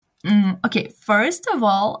Okay, first of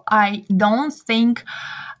all, I don't think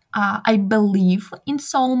I believe in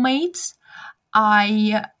soulmates.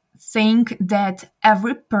 I think that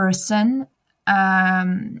every person,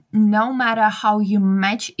 no matter how you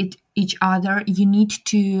match each other, you need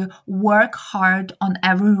to work hard on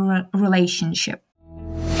every relationship.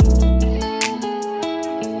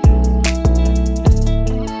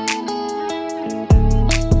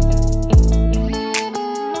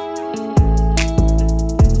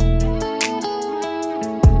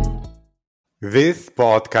 This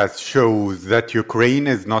podcast shows that Ukraine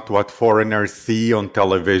is not what foreigners see on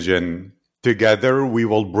television. Together, we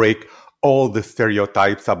will break all the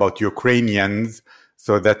stereotypes about Ukrainians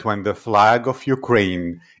so that when the flag of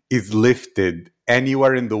Ukraine is lifted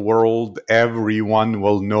anywhere in the world, everyone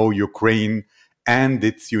will know Ukraine and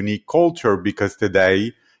its unique culture, because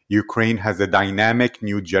today, Ukraine has a dynamic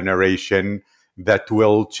new generation that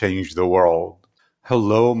will change the world.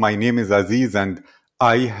 Hello, my name is Aziz, and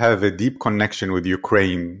I have a deep connection with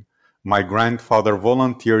Ukraine. My grandfather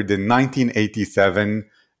volunteered in 1987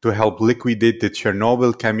 to help liquidate the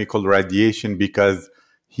Chernobyl chemical radiation because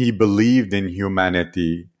he believed in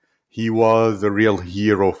humanity. He was a real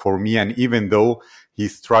hero for me, and even though he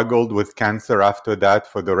struggled with cancer after that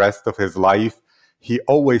for the rest of his life, he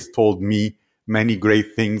always told me many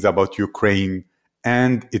great things about Ukraine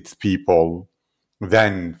and its people.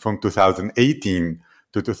 Then, from 2018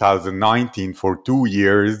 to 2019, for 2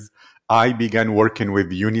 years, I began working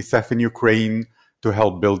with UNICEF in Ukraine to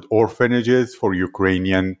help build orphanages for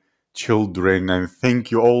Ukrainian children. And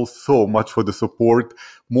thank you all so much for the support.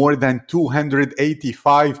 More than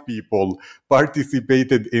 285 people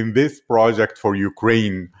participated in this project for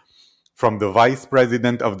Ukraine, from the vice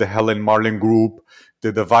president of the Helen Marlin Group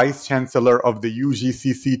to the vice chancellor of the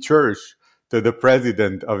UGCC Church, to the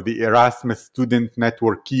president of the Erasmus Student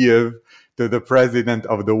Network Kiev, to the president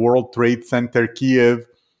of the World Trade Center Kiev,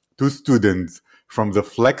 to students from the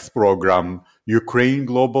FLEX program, Ukraine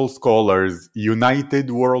Global Scholars, United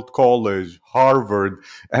World College, Harvard,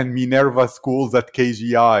 and Minerva schools at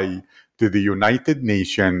KGI, to the United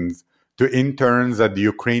Nations, to interns at the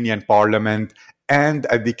Ukrainian Parliament and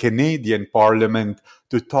at the Canadian Parliament,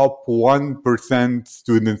 to top 1%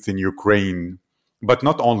 students in Ukraine. But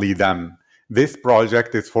not only them. This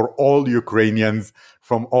project is for all Ukrainians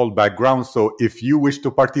from all backgrounds. So if you wish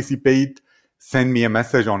to participate, send me a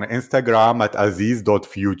message on Instagram at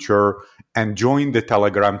aziz.future and join the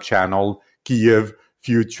Telegram channel Kiev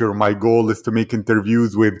Future. My goal is to make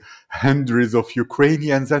interviews with hundreds of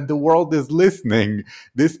Ukrainians, and the world is listening.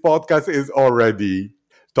 This podcast is already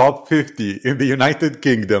top 50 in the United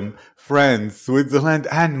Kingdom, France, Switzerland,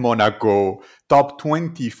 and Monaco. Top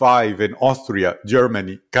 25 in Austria,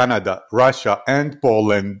 Germany, Canada, Russia, and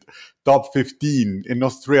Poland. Top 15 in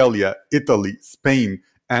Australia, Italy, Spain,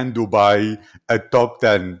 and Dubai. At top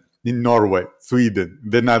 10 in Norway, Sweden,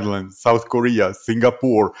 the Netherlands, South Korea,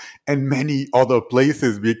 Singapore, and many other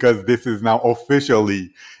places, because this is now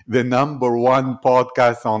officially the #1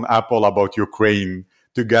 podcast on Apple about Ukraine.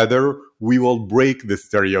 Together, we will break the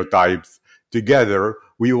stereotypes. Together,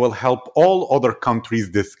 we will help all other countries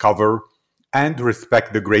discover and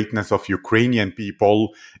respect the greatness of Ukrainian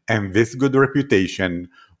people, and this good reputation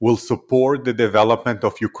will support the development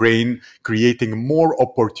of Ukraine, creating more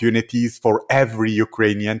opportunities for every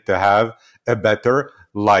Ukrainian to have a better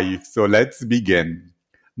life. So let's begin.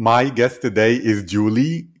 My guest today is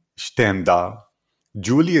Julie Stenda.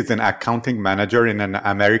 Julie is an accounting manager in an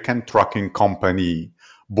American trucking company.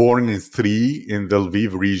 Born in Stry in the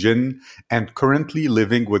Lviv region and currently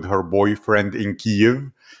living with her boyfriend in Kiev,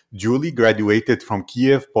 Julie graduated from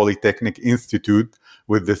Kiev Polytechnic Institute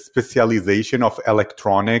with the specialization of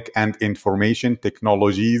electronic and information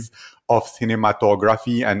technologies of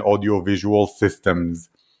cinematography and audiovisual systems.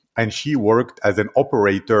 And she worked as an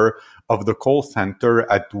operator of the call center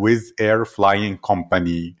at Wizz Air Flying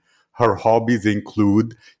Company. Her hobbies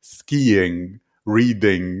include skiing,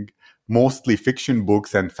 reading, mostly fiction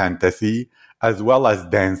books and fantasy, as well as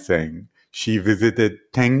dancing. She visited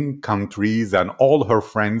 10 countries, and all her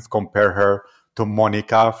friends compare her to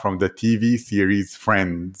Monica from the TV series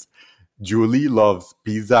Friends. Julie loves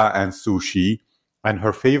pizza and sushi, and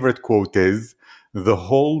her favorite quote is, "The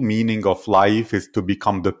whole meaning of life is to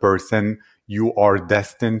become the person you are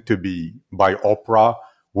destined to be," by Oprah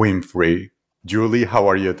Winfrey. Julie, how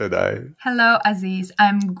are you today? Hello, Aziz.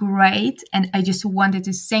 I'm great. And I just wanted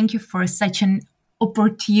to thank you for such an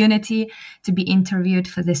opportunity to be interviewed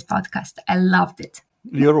for this podcast. I loved it.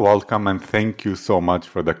 You're welcome, and thank you so much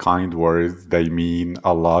for the kind words. They mean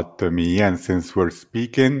a lot to me. And since we're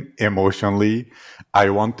speaking emotionally,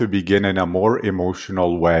 I want to begin in a more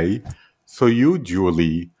emotional way. So you,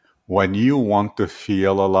 Julie, when you want to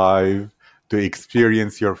feel alive, to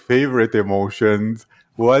experience your favorite emotions,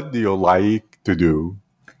 what do you like to do?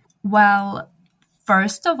 Well,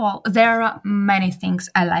 first of all, there are many things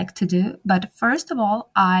I like to do, but first of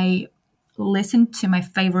all, I listen to my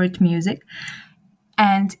favorite music.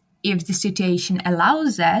 And if the situation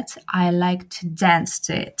allows that, I like to dance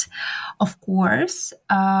to it. Of course,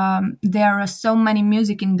 there are so many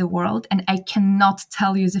music in the world, and I cannot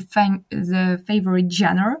tell you the favorite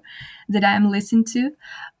genre that I'm listening to,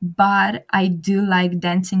 but I do like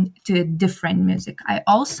dancing to different music. I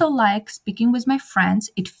also like speaking with my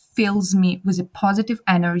friends. It fills me with a positive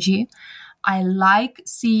energy. I like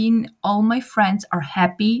seeing all my friends are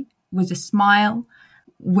happy with a smile,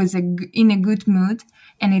 in a good mood,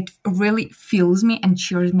 and it really fills me and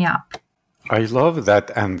cheers me up. I love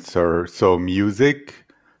that answer. So, music,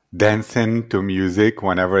 dancing to music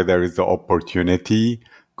whenever there is the opportunity,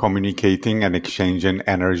 communicating and exchanging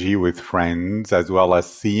energy with friends, as well as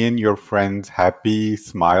seeing your friends happy,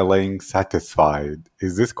 smiling, satisfied.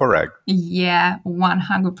 Is this correct? Yeah,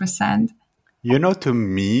 100%. You know, to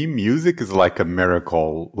me, music is like a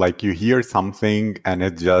miracle. Like you hear something and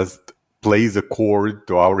it just plays a chord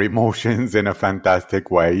to our emotions in a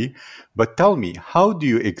fantastic way. But tell me, how do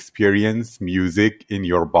you experience music in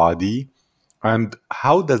your body? And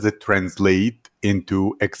how does it translate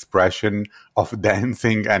into expression of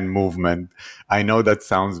dancing and movement? I know that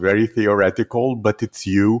sounds very theoretical, but it's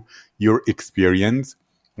you, your experience.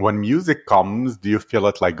 When music comes, do you feel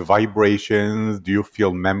it like vibrations? Do you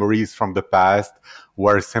feel memories from the past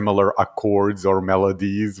where similar accords or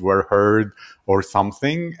melodies were heard or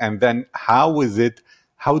something? And then how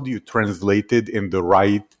do you translate it into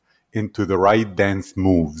the right dance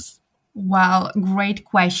moves? Well, great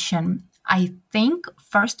question. I think,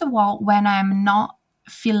 first of all, when I'm not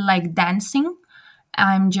feel like dancing,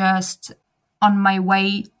 I'm just on my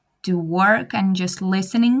way to work and just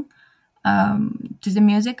listening to the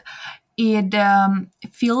music. It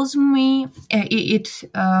feels me.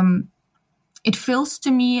 It feels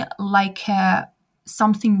to me like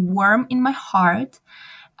something warm in my heart,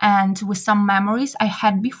 and with some memories I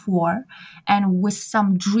had before, and with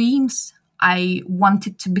some dreams I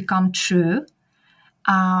wanted to become true.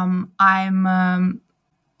 I'm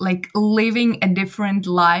like living a different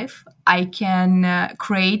life. I can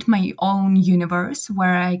create my own universe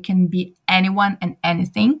where I can be anyone and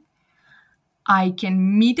anything. I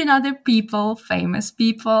can meet another people, famous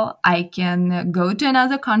people. I can go to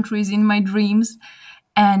another countries in my dreams,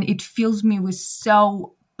 and it fills me with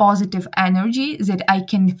so positive energy that I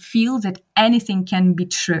can feel that anything can be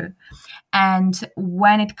true. And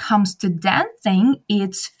when it comes to dancing,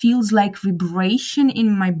 it feels like vibration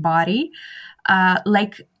in my body.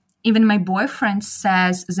 Like even my boyfriend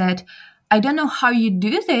says that I don't know how you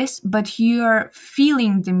do this, but you're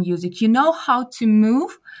feeling the music. You know how to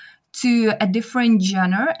move to a different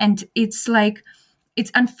genre, and it's like it's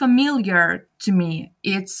unfamiliar to me.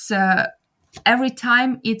 It's every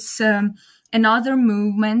time it's another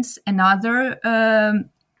movements, another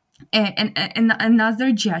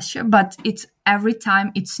gesture, but it's every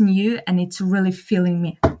time it's new and it's really feeling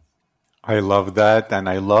me. I love that. And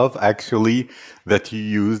I love actually that you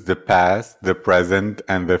use the past, the present,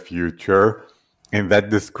 and the future in that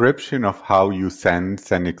description of how you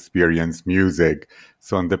sense and experience music.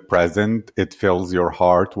 So in the present, it fills your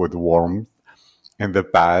heart with warmth. In the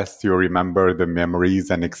past, you remember the memories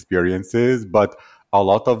and experiences, but a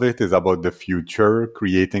lot of it is about the future,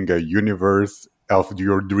 creating a universe of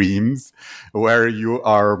your dreams where you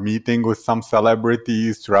are meeting with some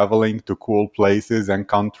celebrities, traveling to cool places and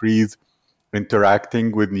countries,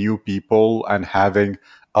 interacting with new people and having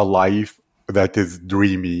a life that is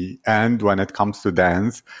dreamy. And when it comes to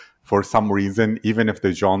dance, for some reason, even if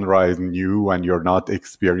the genre is new and you're not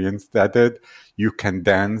experienced at it, you can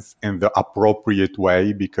dance in the appropriate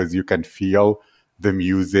way because you can feel the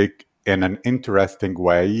music in an interesting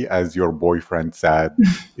way, as your boyfriend said.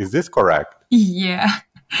 Is this correct? Yeah,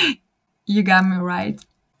 you got me right.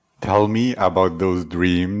 Tell me about those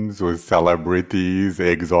dreams with celebrities,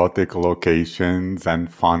 exotic locations,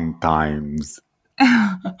 and fun times.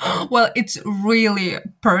 Well, it's really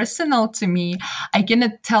personal to me. I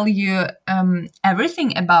cannot tell you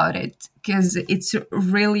everything about it because it's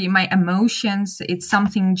really my emotions. It's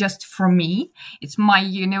something just for me. It's my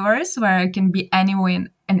universe where I can be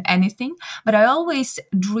anyone and anything. But I always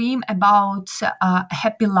dream about a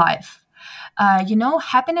happy life.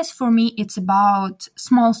 Happiness for me, it's about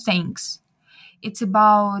small things. It's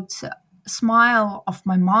about smile of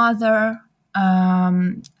my mother,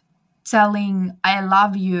 telling I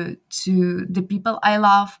love you to the people I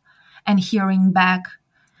love and hearing back.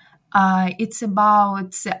 It's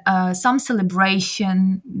about some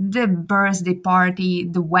celebration, the birthday party,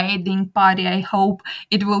 the wedding party. I hope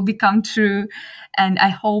it will become true, and I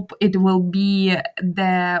hope it will be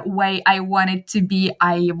the way I want it to be.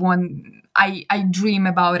 I dream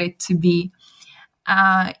about it to be.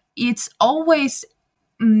 It's always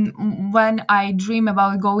when I dream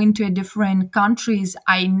about going to different countries,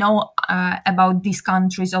 I know about these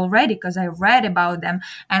countries already because I read about them,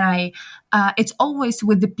 and it's always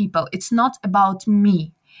with the people. It's not about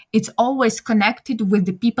me. It's always connected with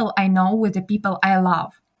the people I know, with the people I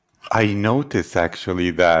love. I notice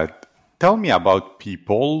actually that. Tell me about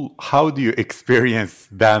people. How do you experience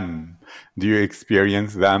them? Do you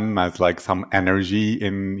experience them as like some energy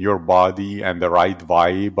in your body and the right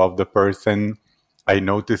vibe of the person? I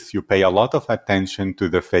notice you pay a lot of attention to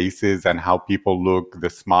the faces and how people look,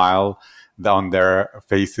 the smile on their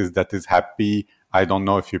faces that is happy. I don't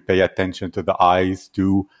know if you pay attention to the eyes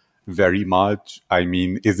too very much. I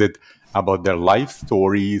mean, is it about their life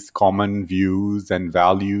stories, common views and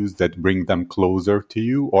values that bring them closer to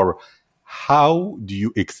you? Or how do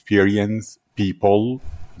you experience people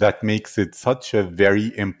that makes it such a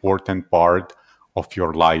very important part of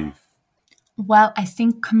your life? Well, I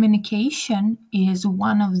think communication is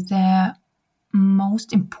one of the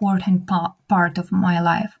most important part of my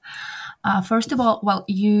life. First of all, well,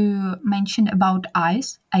 you mentioned about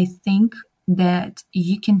eyes. I think that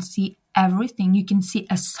you can see everything. You can see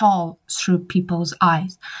a soul through people's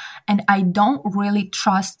eyes. And I don't really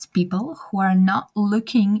trust people who are not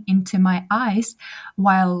looking into my eyes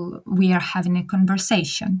while we are having a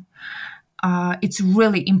conversation. It's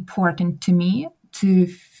really important to me to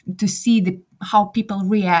see how people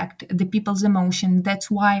react, the people's emotion.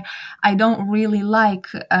 That's why I don't really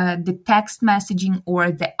like the text messaging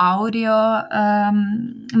or the audio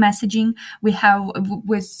messaging we have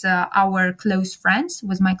with our close friends.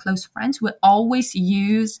 With my close friends, we always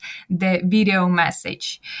use the video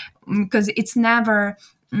message because it's never.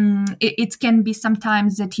 It can be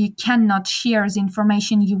sometimes that you cannot share the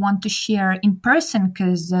information you want to share in person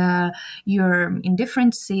because you're in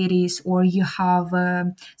different cities or you have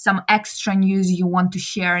some extra news you want to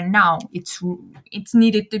share now. It's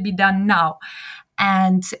needed to be done now.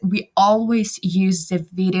 And we always use the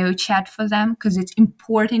video chat for them because it's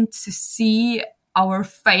important to see our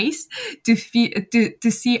face, to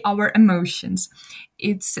see our emotions.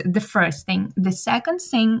 It's the first thing. The second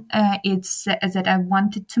thing it's that I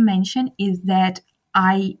wanted to mention is that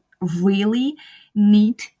I really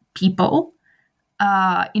need people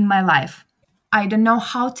in my life. I don't know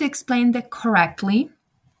how to explain that correctly,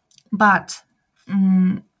 but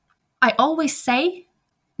I always say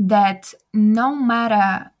that no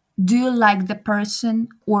matter do you like the person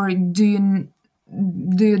or do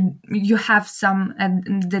you have some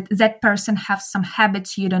that person have some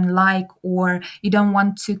habits you don't like or you don't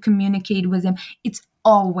want to communicate with them, it's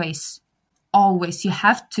always you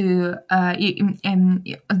have to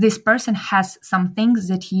this person has some things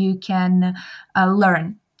that you can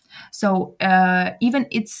learn. So even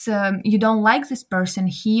it's you don't like this person,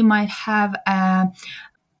 he might have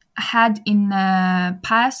had in the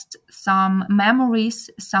past some memories,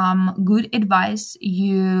 some good advice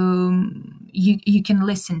you can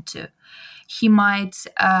listen to. He might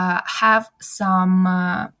have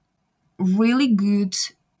some really good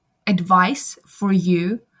advice for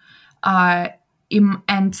you, and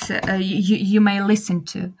you may listen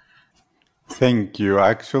to. Thank you.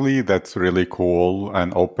 Actually, that's really cool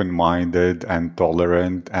and open-minded and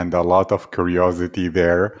tolerant and a lot of curiosity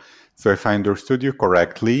there. So if I understood you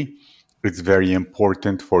correctly, it's very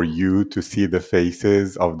important for you to see the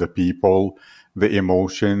faces of the people, the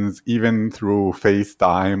emotions, even through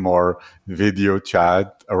FaceTime or video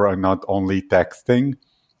chat or not only texting.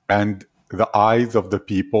 And the eyes of the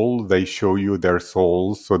people, they show you their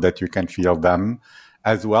souls so that you can feel them,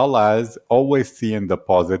 as well as always seeing the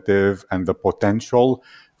positive and the potential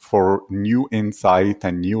for new insight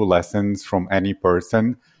and new lessons from any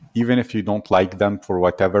person, even if you don't like them for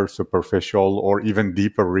whatever superficial or even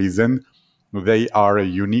deeper reason. They are a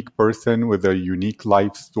unique person with a unique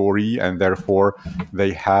life story, and therefore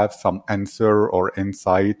they have some answer or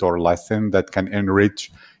insight or lesson that can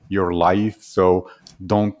enrich your life. So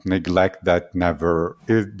don't neglect that never.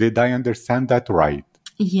 Did I understand that right?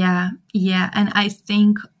 Yeah, and I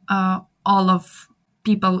think all of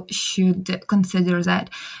people should consider that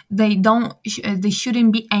they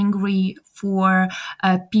shouldn't be angry for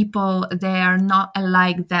people they are not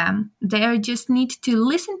like them. They just need to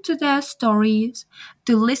listen to their stories,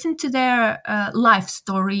 to listen to their life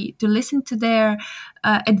story, to listen to their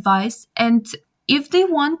advice, and if they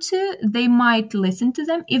want to, they might listen to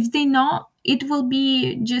them. If they not, it will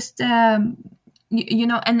be just another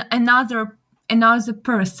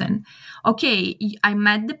person. Okay, I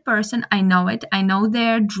met the person, I know it, I know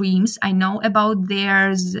their dreams, I know about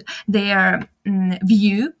their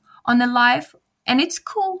view on the life, and it's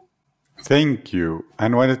cool. Thank you.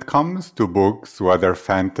 And when it comes to books, whether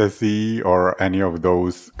fantasy or any of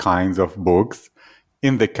those kinds of books,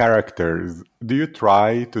 in the characters, do you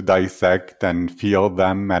try to dissect and feel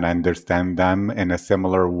them and understand them in a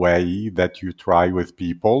similar way that you try with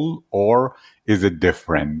people, or is it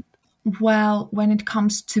different? Well, when it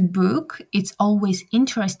comes to book, it's always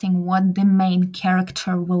interesting what the main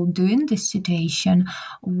character will do in this situation,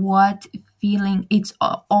 what feeling. It's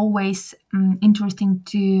always interesting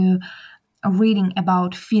to reading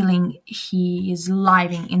about feeling he is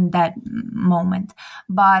living in that moment.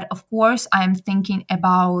 But of course, I'm thinking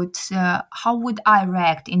about how would I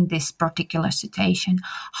react in this particular situation?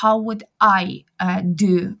 How would I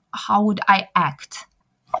do? How would I act?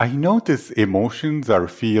 I notice emotions are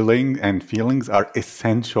feeling and feelings are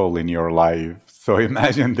essential in your life. So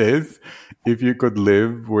imagine this. If you could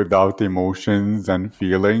live without emotions and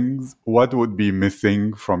feelings, what would be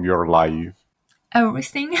missing from your life?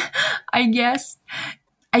 Everything, I guess.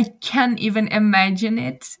 I can't even imagine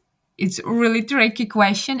it. It's a really tricky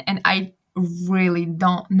question, and I really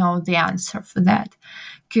don't know the answer for that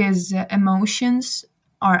because emotions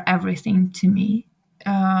are everything to me.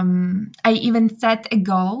 I even set a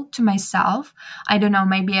goal to myself. I don't know,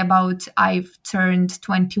 maybe about I've turned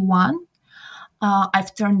 21.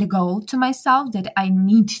 I've turned a goal to myself that I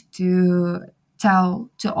need to tell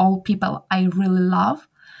to all people I really love,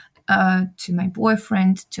 to my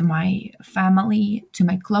boyfriend, to my family, to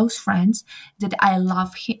my close friends, that I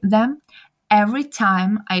love them every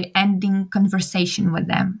time I ending conversation with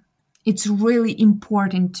them. It's really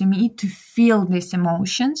important to me to feel these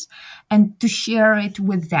emotions and to share it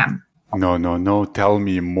with them. No, no, no. Tell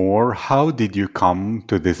me more. How did you come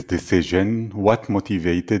to this decision? What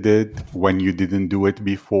motivated it when you didn't do it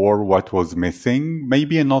before? What was missing?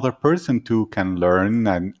 Maybe another person too can learn.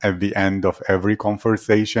 And at the end of every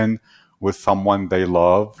conversation with someone they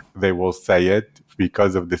love, they will say it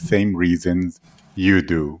because of the same reasons you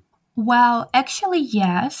do. Well, actually,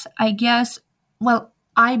 yes. I guess. Well,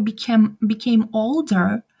 I became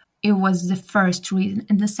older. It was the first reason,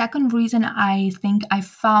 and the second reason, I think I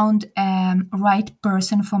found a right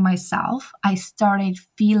person for myself. I started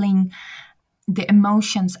feeling the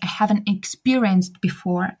emotions I haven't experienced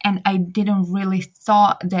before, and I didn't really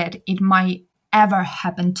thought that it might ever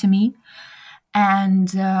happen to me.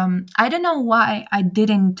 And I don't know why I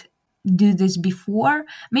didn't do this before.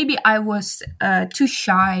 Maybe I was too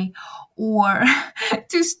shy or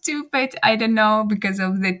too stupid. I don't know, because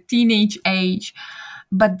of the teenage age.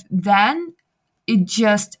 But then it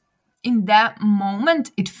just, in that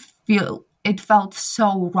moment, it felt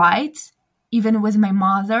so right. Even with my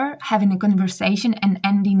mother, having a conversation and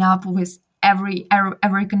ending up with every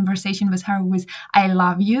conversation with her with "I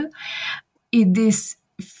love you." It is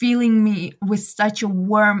filling me with such a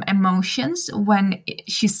warm emotions when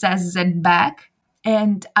she says that back,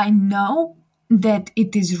 and I know that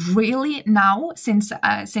it is really now, since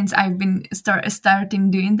I've been starting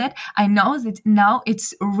doing that, I know that now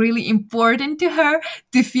it's really important to her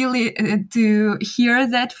to feel it, to hear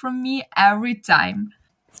that from me every time.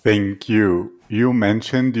 Thank you. You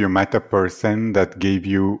mentioned you met a person that gave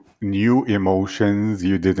you new emotions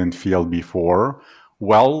you didn't feel before.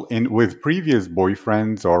 Well, in with previous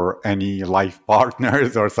boyfriends or any life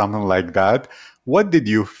partners or something like that, what did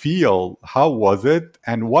you feel? How was it?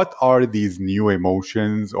 And what are these new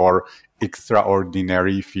emotions or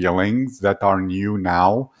extraordinary feelings that are new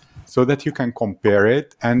now so that you can compare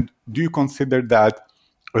it? And do you consider that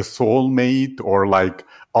a soulmate or like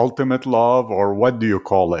ultimate love, or what do you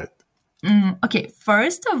call it? Okay,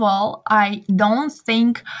 first of all, I don't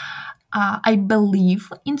think I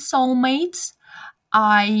believe in soulmates.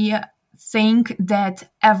 I think that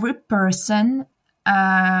every person,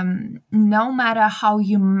 no matter how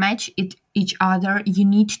you match each other, you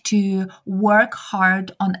need to work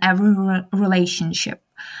hard on every relationship,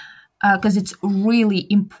 because it's really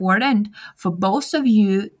important for both of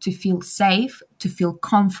you to feel safe, to feel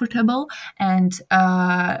comfortable, and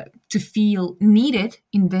to feel needed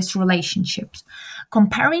in these relationships.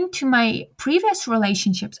 Comparing to my previous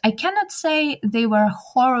relationships, I cannot say they were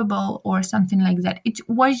horrible or something like that. It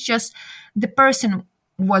was just the person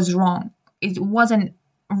was wrong. It wasn't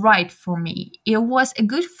right for me. It was a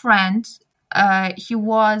good friend. He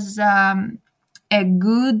was a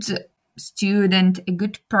good student, a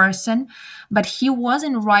good person, but he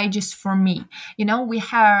wasn't right just for me. We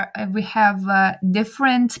have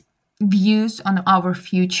different views on our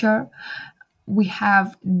future. we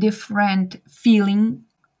have different feeling.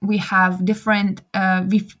 We have different,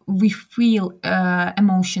 we feel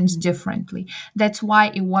emotions differently. That's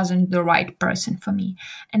why it wasn't the right person for me.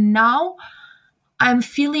 And now I'm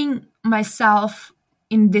feeling myself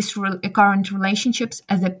in this current relationships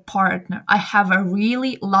as a partner. I have a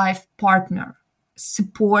really life partner,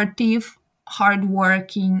 supportive,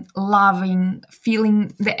 hardworking, loving,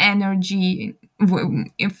 feeling the energy,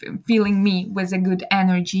 feeling me with a good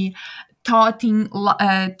energy, talking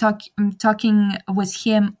with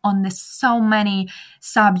him on so many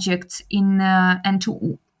subjects and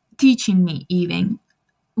teaching me even.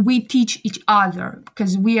 We teach each other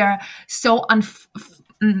because we are so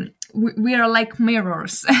we are like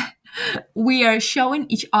mirrors. We are showing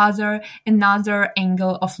each other another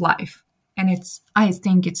angle of life, and I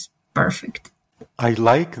think it's perfect. I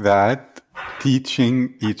like that,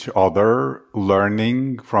 teaching each other,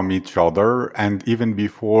 learning from each other. And even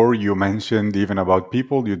before, you mentioned even about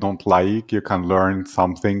people you don't like, you can learn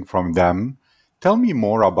something from them. Tell me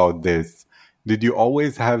more about this. Did you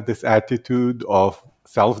always have this attitude of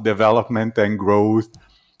self-development and growth?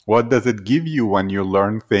 What does it give you when you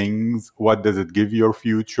learn things? What does it give your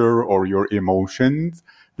future or your emotions?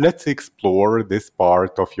 Let's explore this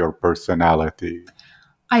part of your personality.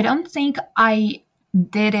 I don't think I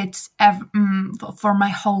did it for my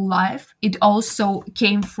whole life. It also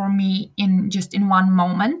came for me in one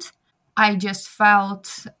moment. I just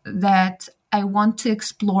felt that I want to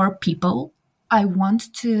explore people. I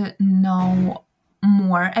want to know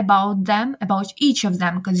more about them, about each of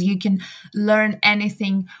them, because you can learn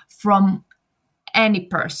anything from any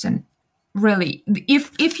person. Really,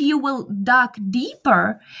 if you will dive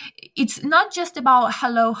deeper, it's not just about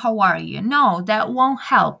hello, how are you? No, that won't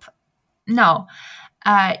help. No,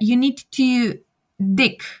 you need to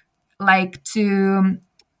dig, like to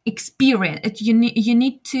experience it. You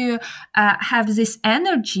need to have this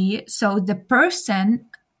energy, so the person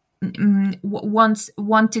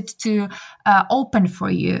wanted to open for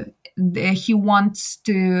you. He wants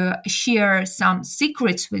to share some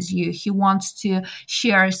secrets with you. He wants to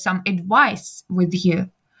share some advice with you.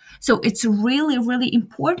 So it's really, really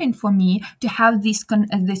important for me to have this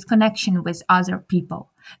connection with other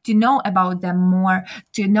people, to know about them more,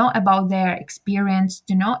 to know about their experience,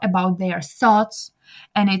 to know about their thoughts.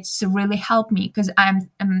 And it's really helped me because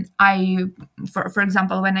for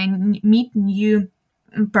example, when I meet new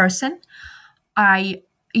person,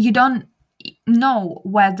 you don't know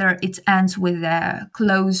whether it ends with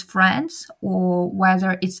close friends or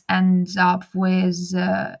whether it ends up with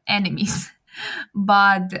enemies,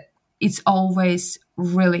 but it's always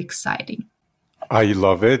really exciting. I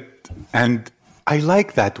love it. And I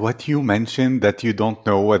like that what you mentioned, that you don't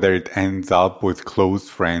know whether it ends up with close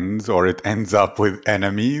friends or it ends up with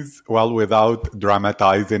enemies. Well, without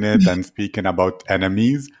dramatizing it and speaking about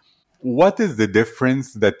enemies, what is the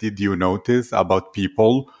difference that did you notice about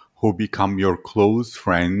people who become your close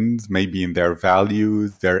friends, maybe in their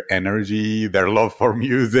values, their energy, their love for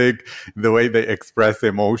music, the way they express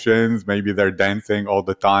emotions? Maybe they're dancing all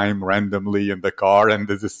the time randomly in the car and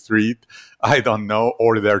there's a street. I don't know.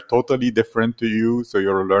 Or they're totally different to you, so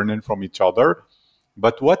you're learning from each other.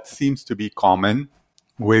 But what seems to be common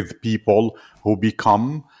with people who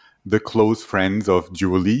become the close friends of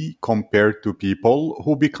Julie compared to people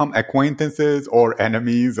who become acquaintances or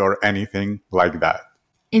enemies or anything like that?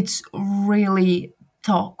 It's really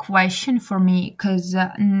tough question for me because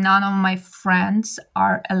none of my friends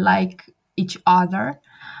are like each other.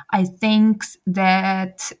 I think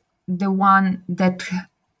that the one that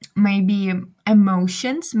maybe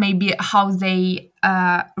emotions, maybe how they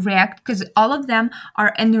react, because all of them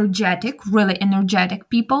are energetic, really energetic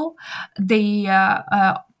people. They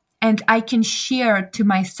and I can share to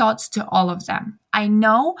my thoughts to all of them. I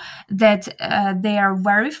know that they are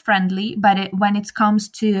very friendly, but when it comes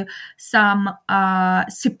to some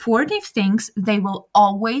supportive things, they will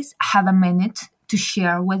always have a minute to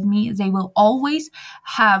share with me. They will always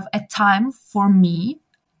have a time for me.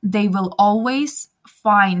 They will always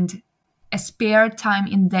find a spare time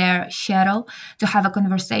in their schedule to have a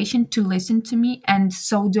conversation, to listen to me, and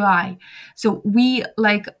so do I. So we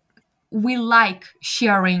like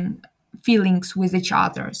sharing feelings with each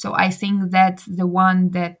other. So I think that's the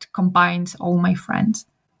one that combines all my friends.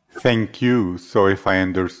 Thank you. So if I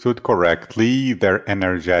understood correctly, they're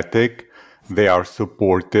energetic, they are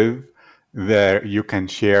supportive, there you can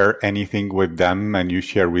share anything with them and you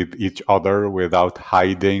share with each other without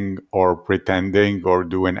hiding or pretending or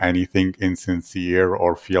doing anything insincere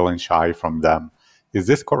or feeling shy from them. Is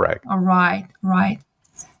this correct? All right, right.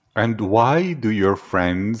 And why do your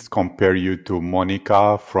friends compare you to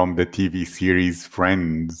Monica from the TV series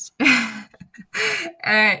Friends?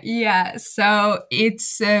 Yeah, so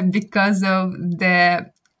it's because of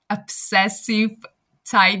the obsessive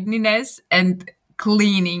tidiness and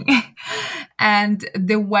cleaning, and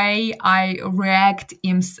the way I react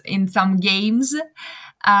in some games.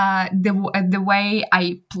 The way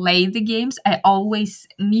I play the games, I always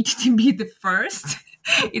need to be the first.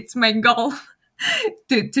 It's my goal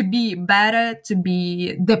to be better, to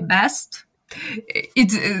be the best.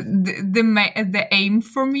 It's the aim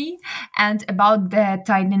for me. And about the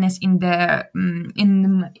tidiness in the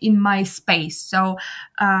in my space. So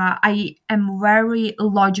I am very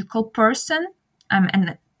logical person. I'm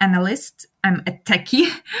an analyst. I'm a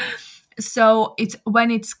techie. So it's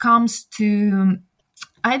when it comes to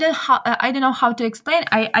I don't know how to explain.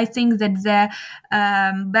 I think that the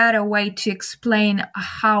better way to explain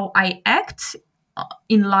how I act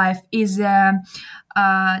in life is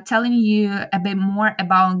telling you a bit more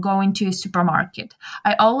about going to a supermarket.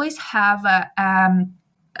 I always have a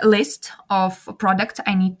list of products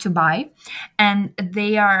I need to buy, and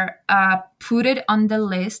they are put it on the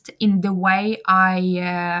list in the way I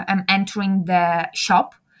am entering the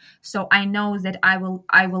shop. So I know that I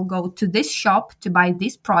will go to this shop to buy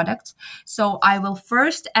these products. So I will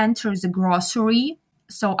first enter the grocery.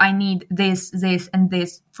 So I need this, and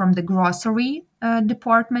this from the grocery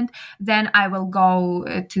department. Then I will go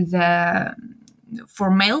to the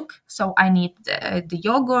for milk. So I need the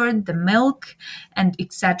yogurt, the milk, and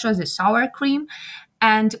etc. The sour cream.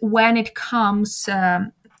 And when it comes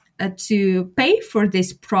to pay for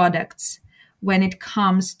these products, when it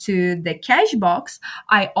comes to the cash box,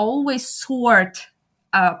 I always sort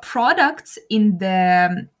products in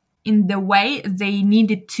the way they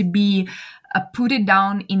needed to be put it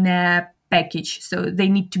down in a package. So they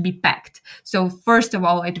need to be packed. So first of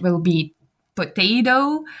all, it will be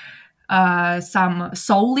potato, some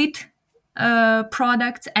solid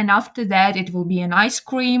products, and after that it will be an ice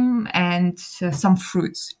cream and some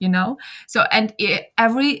fruits, you know. So and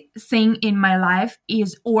everything in my life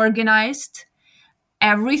is organized.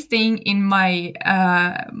 Everything in my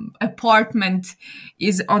apartment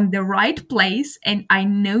is on the right place, and I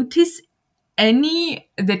notice any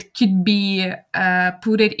that could be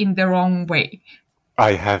put it in the wrong way.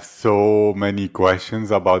 I have so many questions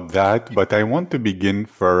about that, but I want to begin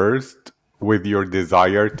first with your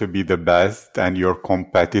desire to be the best and your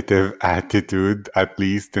competitive attitude, at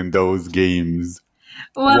least in those games.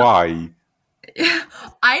 Well, Why?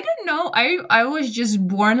 I don't know. I was just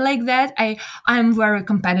born like that. I'm a very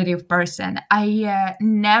competitive person. I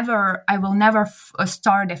will never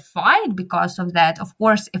start a fight because of that. Of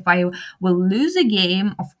course, if I will lose a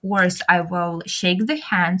game, of course I will shake the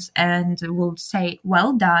hands and will say,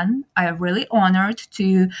 "Well done. I'm really honored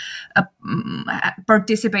to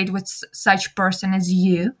participate with such person as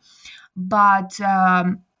you." But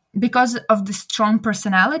because of the strong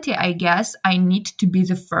personality, I guess I need to be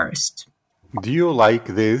the first. Do you like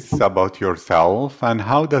this about yourself, and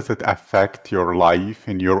how does it affect your life,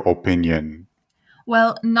 in your opinion?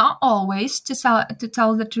 Well, not always, to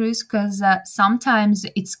tell the truth, because sometimes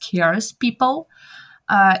it scares people,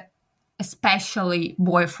 uh, especially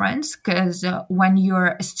boyfriends, because when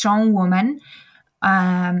you're a strong woman,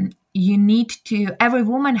 you need to, every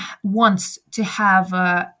woman wants to have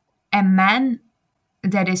a man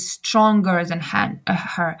that is stronger than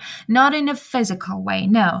her, not in a physical way,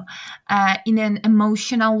 no, in an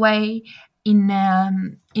emotional way, in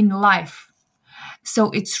life. So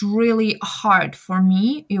it's really hard for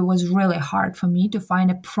me. It was really hard for me to find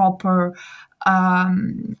a proper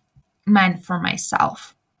man for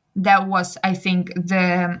myself. That was, I think,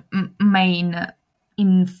 the main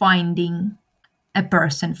in finding a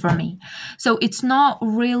person for me. So it's not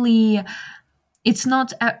really, it's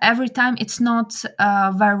not every time, it's not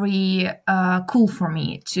very cool for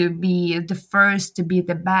me to be the first, to be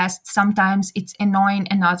the best. Sometimes it's annoying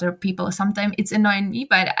another people, sometimes it's annoying me,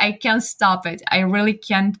 but I can't stop it. I really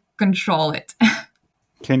can't control it.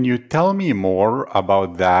 Can you tell me more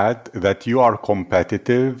about that you are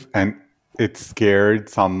competitive and it scared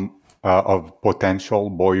some of potential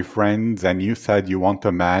boyfriends, and you said you want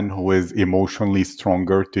a man who is emotionally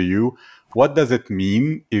stronger to you? What does it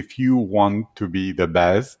mean if you want to be the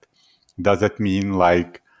best? Does it mean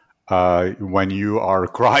like when you are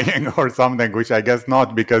crying or something, which I guess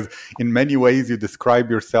not, because in many ways you describe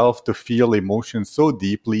yourself to feel emotions so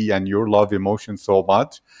deeply and you love emotion so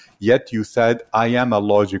much. Yet you said, I am a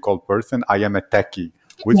logical person, I am a techie,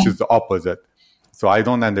 which Yeah. is the opposite. So I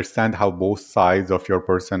don't understand how both sides of your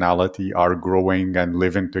personality are growing and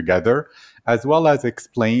living together, as well as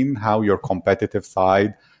explain how your competitive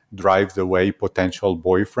side drives away potential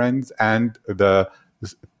boyfriends and the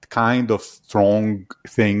kind of strong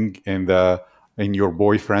thing in the in your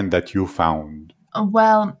boyfriend that you found?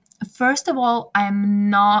 Well, first of all, I'm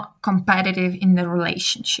not competitive in the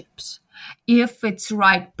relationships. If it's the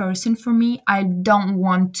right person for me, I don't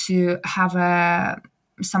want to have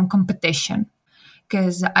some competition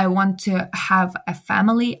because I want to have a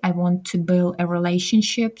family. I want to build a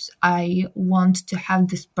relationships. I want to have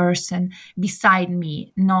this person beside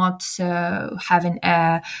me, not having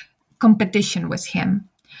a competition with him.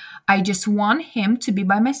 I just want him to be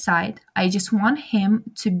by my side. I just want him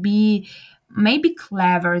to be maybe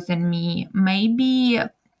clever than me. Maybe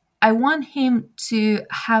I want him to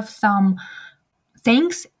have some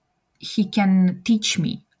things he can teach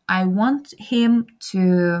me. I want him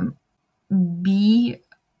to be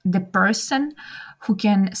the person who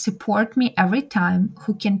can support me every time,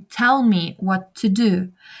 who can tell me what to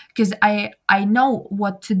do. Because I know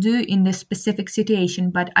what to do in this specific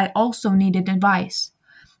situation, but I also needed advice.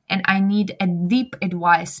 And I need a deep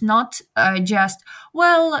advice, not just,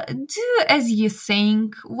 well, do as you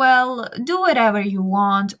think, well, do whatever you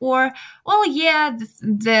want, or, well, yeah,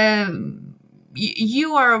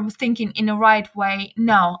 you are thinking in the right way.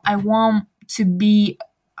 No, I want to be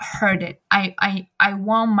heard. I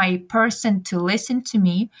want my person to listen to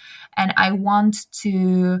me, and I want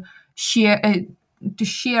to share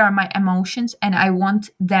my emotions, and I want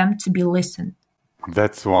them to be listened.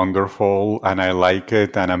 That's wonderful, and I like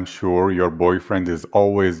it, and I'm sure your boyfriend is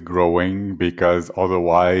always growing, because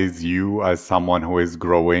otherwise you, as someone who is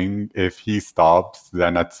growing, if he stops,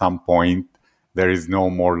 then at some point there is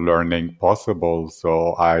no more learning possible.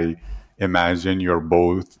 So I imagine you're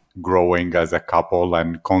both growing as a couple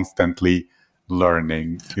and constantly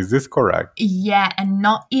learning. Is this correct? Yeah, and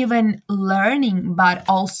not even learning, but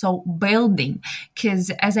also building.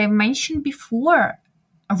 Because as I mentioned before,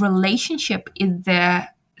 a relationship is the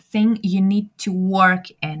thing you need to work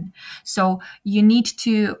in. So you need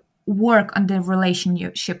to work on the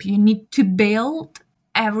relationship. You need to build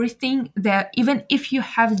everything that, even if you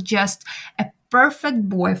have just a perfect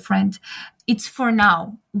boyfriend, it's for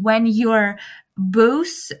now. When you're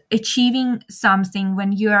both achieving something,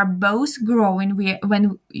 when you are both growing,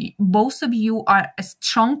 when both of you are a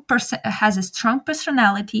strong person, has a strong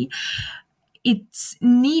personality, it's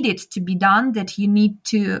needed to be done, that you need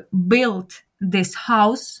to build this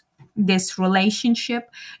house, this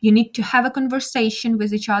relationship. You need to have a conversation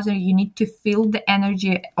with each other. You need to feel the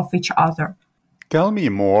energy of each other. Tell me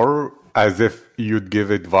more, as if you'd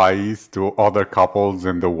give advice to other couples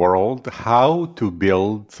in the world, how to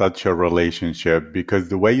build such a relationship, because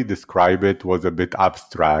the way you describe it was a bit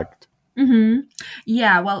abstract.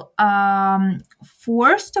 Yeah, well,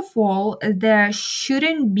 first of all, there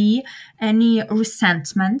shouldn't be any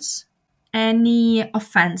resentments, any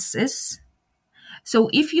offenses. So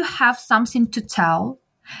if you have something to tell,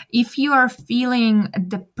 if you are feeling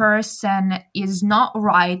the person is not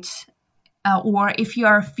right, or if you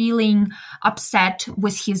are feeling upset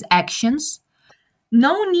with his actions,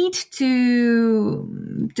 no need to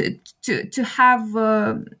have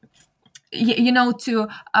to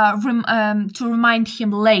remind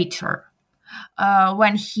him later,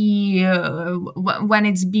 when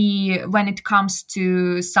it comes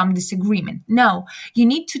to some disagreement. No, you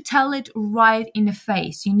need to tell it right in the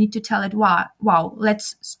face. You need to tell it, wow,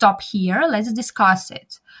 let's stop here, let's discuss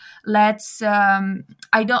it. Let's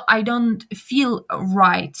I don't feel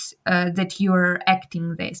right that you're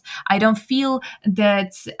acting this. I don't feel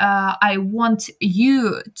that I want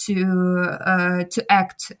you to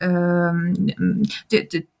act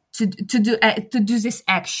to do this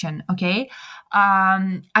action. Okay,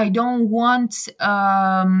 I don't want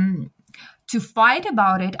to fight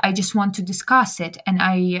about it. I just want to discuss it, and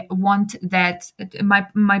I want that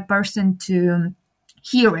my person to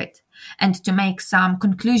hear it and to make some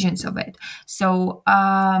conclusions of it. So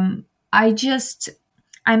I'm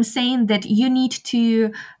saying that you need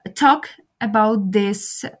to talk about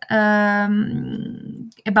this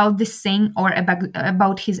thing, or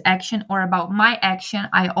about his action, or about my action.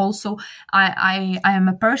 I am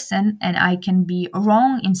a person, and I can be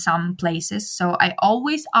wrong in some places. So I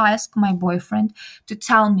always ask my boyfriend to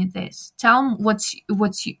tell me this. Tell me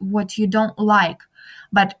what you don't like.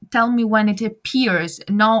 But tell me when it appears,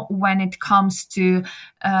 not when it comes to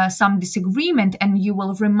some disagreement, and you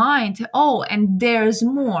will remind, oh, and there's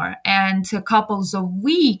more. And a couple of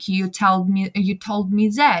weeks you told me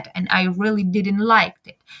that, and I really didn't like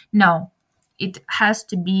it. No, it has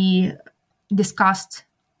to be discussed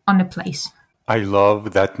on the place. I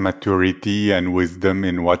love that maturity and wisdom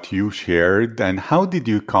in what you shared. And how did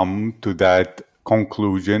you come to that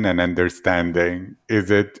conclusion and understanding?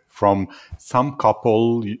 Is it from some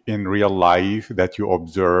couple in real life that you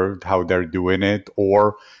observed how they're doing it,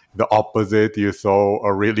 or the opposite. You saw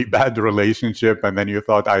a really bad relationship and then you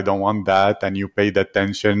thought, I don't want that. And you paid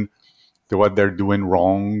attention to what they're doing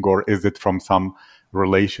wrong? Or is it from some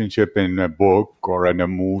relationship in a book or in a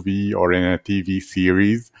movie or in a TV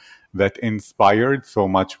series that inspired so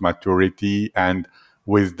much maturity and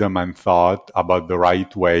wisdom and thought about the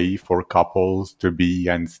right way for couples to be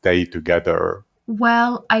and stay together?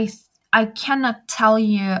 Well, I cannot tell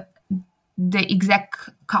you the exact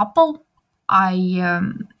couple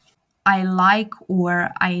I like or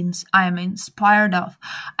I am inspired of.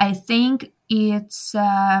 I think it's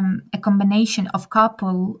a combination of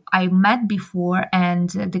couple I met before and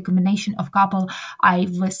the combination of couple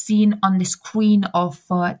I've seen on the screen of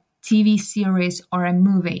a TV series or a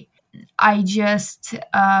movie. I just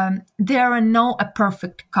there are no a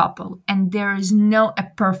perfect couple and there is no a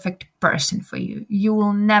perfect person for you. You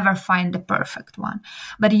will never find the perfect one,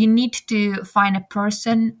 but you need to find a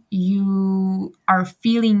person you are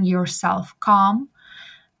feeling yourself calm,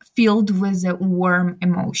 filled with warm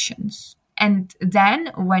emotions. And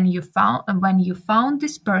then when you found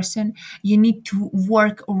this person, you need to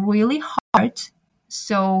work really hard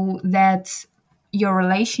so that your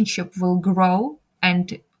relationship will grow,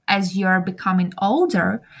 and as you're becoming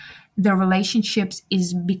older, the relationships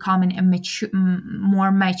is becoming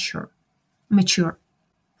more mature.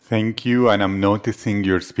 Thank you. And I'm noticing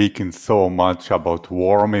you're speaking so much about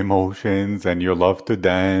warm emotions and you love to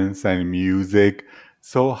dance and music.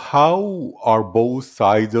 So, how are both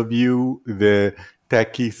sides of you, the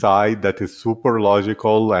techie side that is super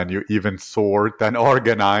logical and you even sort and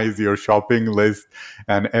organize your shopping list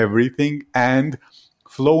and everything, and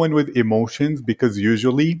flowing with emotions? Because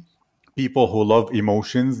usually people who love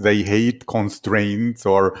emotions, they hate constraints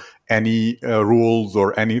or any rules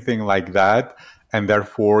or anything like that, and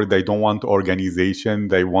therefore they don't want organization.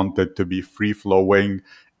 They want it to be free flowing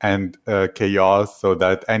and chaos, so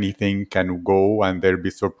that anything can go and they'll be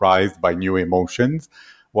surprised by new emotions.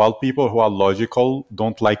 While people who are logical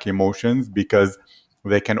don't like emotions because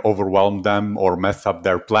they can overwhelm them or mess up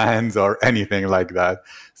their plans or anything like that.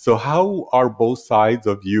 So how are both sides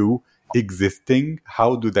of you existing?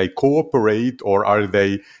 How do they cooperate? Or are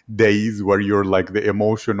they days where you're like the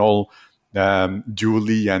emotional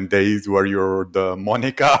Julie and days where you're the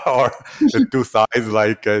Monica, or the two sides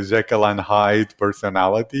like Jekyll and Hyde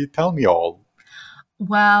personality? Tell me all.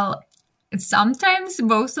 Well, sometimes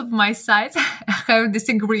both of my sides have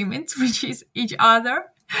disagreements with each other.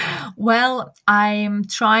 Well, I'm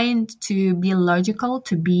trying to be logical,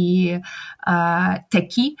 to be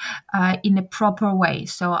techie in a proper way.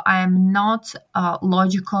 So I am not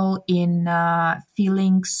logical in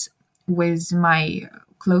feelings with my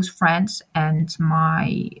close friends and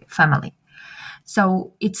my family.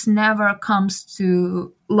 So it's never comes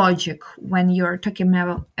to logic when you're talking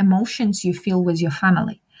about emotions you feel with your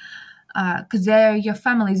family. Because they're your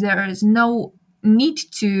family, there is no need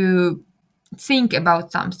to think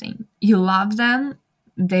about something. You love them,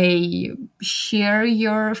 they share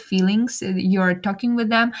your feelings, you're talking with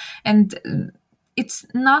them, and it's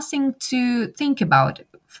nothing to think about,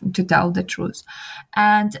 to tell the truth.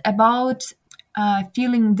 And about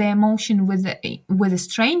feeling the emotion with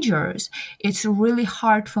strangers, it's really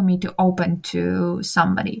hard for me to open to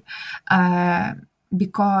somebody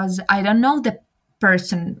because I don't know the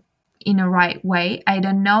person in a right way. I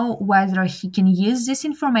don't know whether he can use this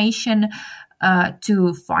information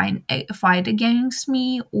to fight against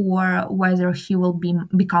me, or whether he will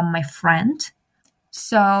become my friend.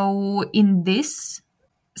 So in this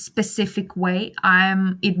specific way,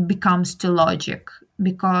 it becomes to logic,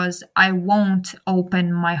 because I won't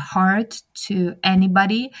open my heart to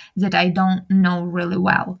anybody that I don't know really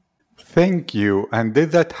well. Thank you. And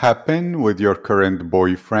did that happen with your current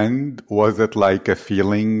boyfriend? Was it like a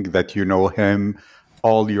feeling that you know him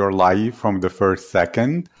all your life from the first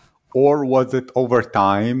second? Or was it over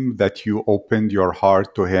time that you opened your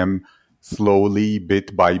heart to him slowly,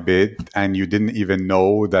 bit by bit, and you didn't even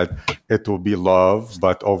know that it will be love,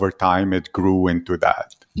 but over time it grew into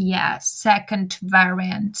that? Yeah, second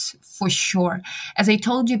variant for sure. As I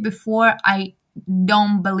told you before, I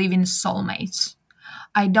don't believe in soulmates.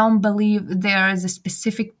 I don't believe there is a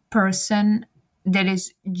specific person that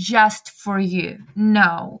is just for you.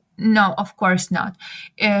 No, of course not.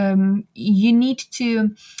 You need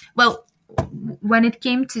to, well, when it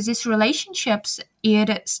came to these relationships,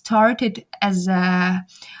 it started as a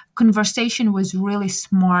conversation with really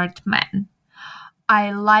smart men.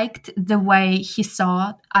 I liked the way he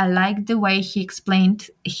thought. I liked the way he explained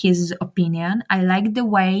his opinion. I liked the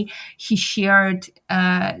way he shared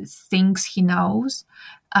things he knows.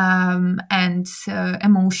 and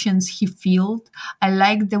emotions he felt. I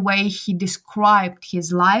like the way he described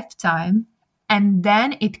his lifetime. And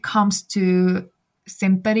then it comes to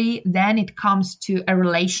sympathy, then it comes to a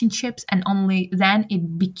relationships, and only then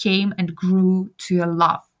it became and grew to a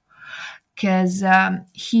love. Because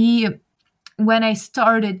when I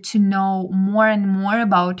started to know more and more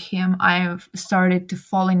about him, I started to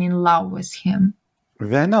fall in love with him.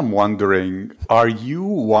 Then I'm wondering, are you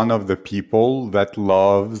one of the people that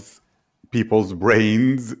loves people's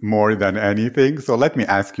brains more than anything? So let me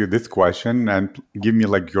ask you this question and give me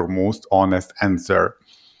like your most honest answer.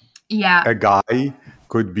 Yeah. A guy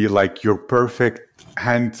could be like your perfect,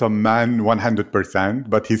 handsome man 100%,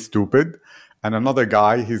 but he's stupid. And another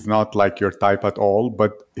guy, he's not like your type at all,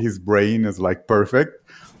 but his brain is like perfect.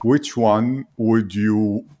 Which one would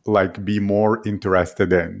you like be more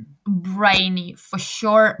interested in? Brainy, for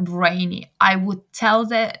sure, brainy. I would tell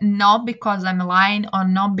that not because I'm lying or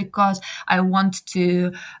not because I want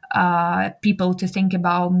to people to think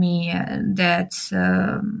about me that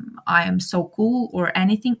I am so cool or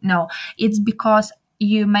anything. No, it's because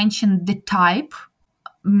you mentioned the type,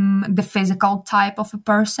 the physical type of a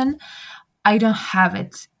person. I don't have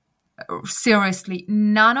it. Seriously,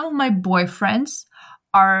 none of my boyfriends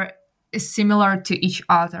are similar to each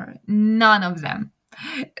other. None of them.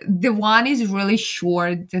 The one is really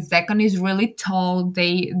short, the second is really tall,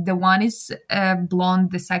 the one is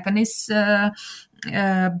blonde, the second is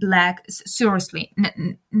black. Seriously,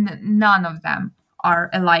 none of them are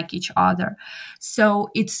alike each other. So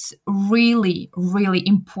it's really, really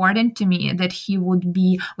important to me that he would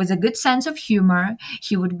be with a good sense of humor,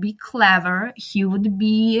 he would be clever, he would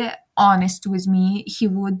be honest with me, he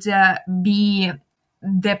would be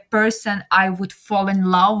the person I would fall in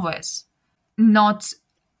love with, not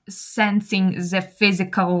sensing the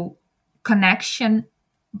physical connection,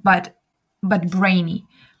 but brainy.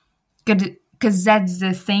 Because that's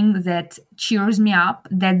the thing that cheers me up.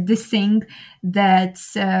 That's the thing that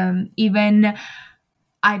even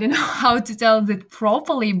I don't know how to tell that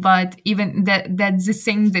properly, but even that's the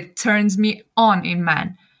thing that turns me on in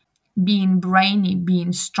man. Being brainy,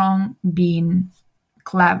 being strong, being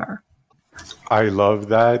clever. I love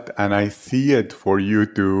that. And I see it for you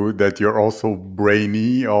too, that you're also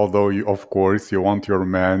brainy, although you, of course, you want your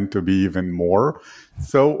man to be even more.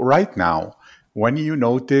 So right now, when you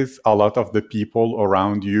notice a lot of the people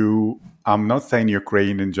around you, I'm not saying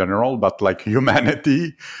Ukraine in general, but like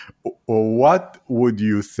humanity, what would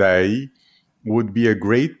you say would be a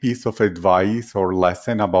great piece of advice or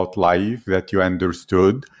lesson about life that you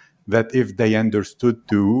understood, that if they understood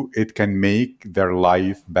too, it can make their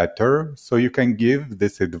life better? So you can give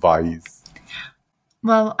this advice.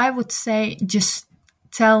 Well, I would say just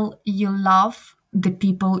tell you love the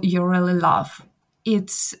people you really love.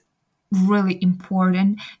 It's really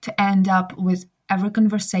important to end up with every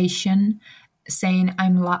conversation saying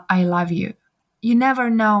I love you. You never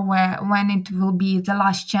know when it will be the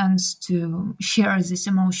last chance to share this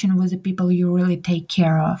emotion with the people you really take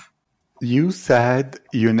care of. You said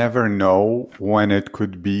you never know when it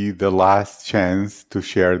could be the last chance to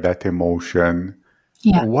share that emotion.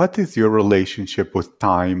 Yeah. What is your relationship with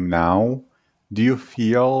time now? Do you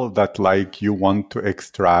feel that like you want to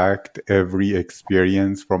extract every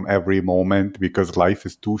experience from every moment because life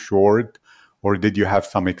is too short? Or did you have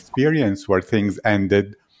some experience where things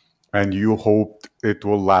ended and you hoped it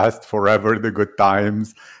will last forever, the good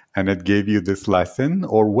times, and it gave you this lesson?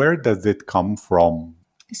 Or where does it come from?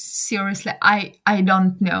 Seriously, I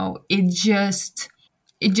don't know. It just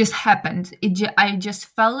happened. I just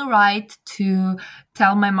felt right to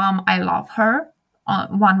tell my mom I love her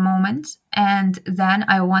one moment, and then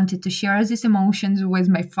I wanted to share these emotions with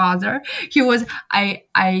my father. He was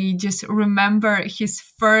I just remember his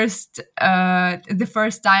first the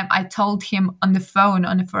first time I told him on the phone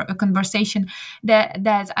on a conversation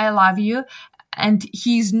that I love you, and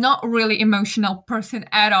he's not really emotional person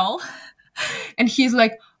at all. And he's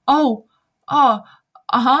like, oh,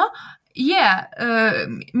 uh-huh, yeah,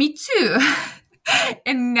 me too.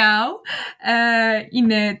 And now,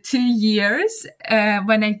 in 2 years,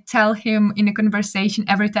 when I tell him in a conversation,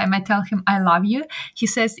 every time I tell him I love you, he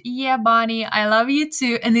says, yeah, Bonnie, I love you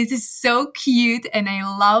too. And it is so cute. And I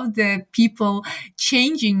love the people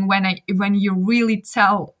changing when you really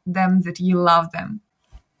tell them that you love them.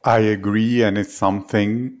 I agree, and it's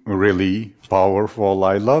something really powerful.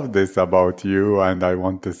 I love this about you, and I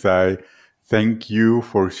want to say thank you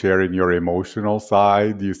for sharing your emotional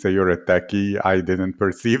side. You say you're a techie. I didn't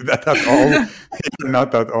perceive that at all. You're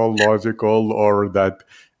not at all logical or that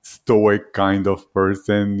stoic kind of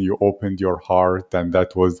person. You opened your heart, and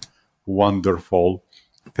that was wonderful.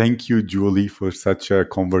 Thank you, Julie, for such a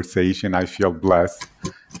conversation. I feel blessed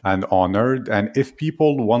and honored. And if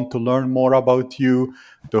people want to learn more about you,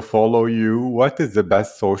 to follow you, what is the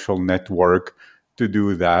best social network to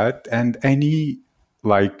do that? And any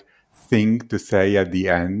like thing to say at the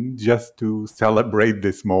end, just to celebrate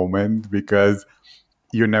this moment, because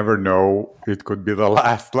you never know, it could be the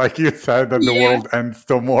last, like you said, and the world ends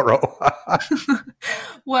tomorrow.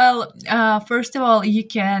 Well, first of all, you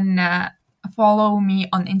can follow me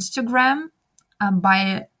on Instagram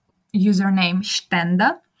by username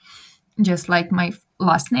Stenda, just like my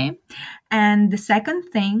last name. And the second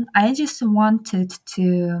thing, I just wanted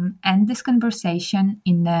to end this conversation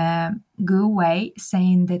in a good way,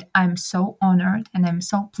 saying that I'm so honored and I'm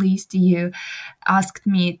so pleased you asked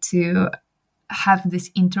me to have this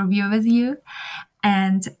interview with you.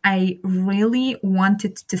 And I really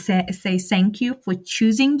wanted to say thank you for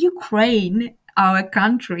choosing Ukraine, our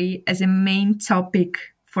country, as a main topic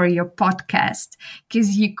for your podcast,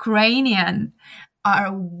 because Ukrainian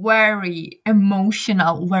are very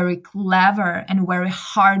emotional, very clever, and very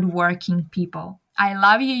hardworking people. I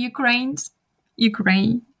love you,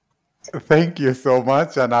 Ukraine. Thank you so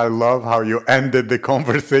much. And I love how you ended the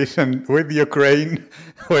conversation with Ukraine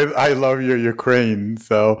with I love you, Ukraine.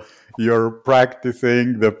 So you're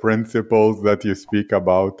practicing the principles that you speak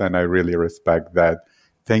about, and I really respect that.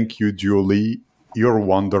 Thank you, Julie. You're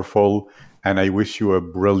wonderful, and I wish you a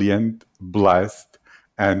brilliant, blessed,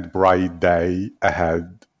 and bright day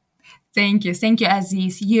ahead. Thank you,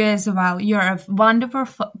 Aziz. You as well. You're a wonderful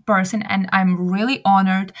person, and I'm really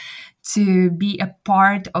honored to be a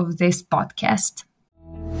part of this podcast.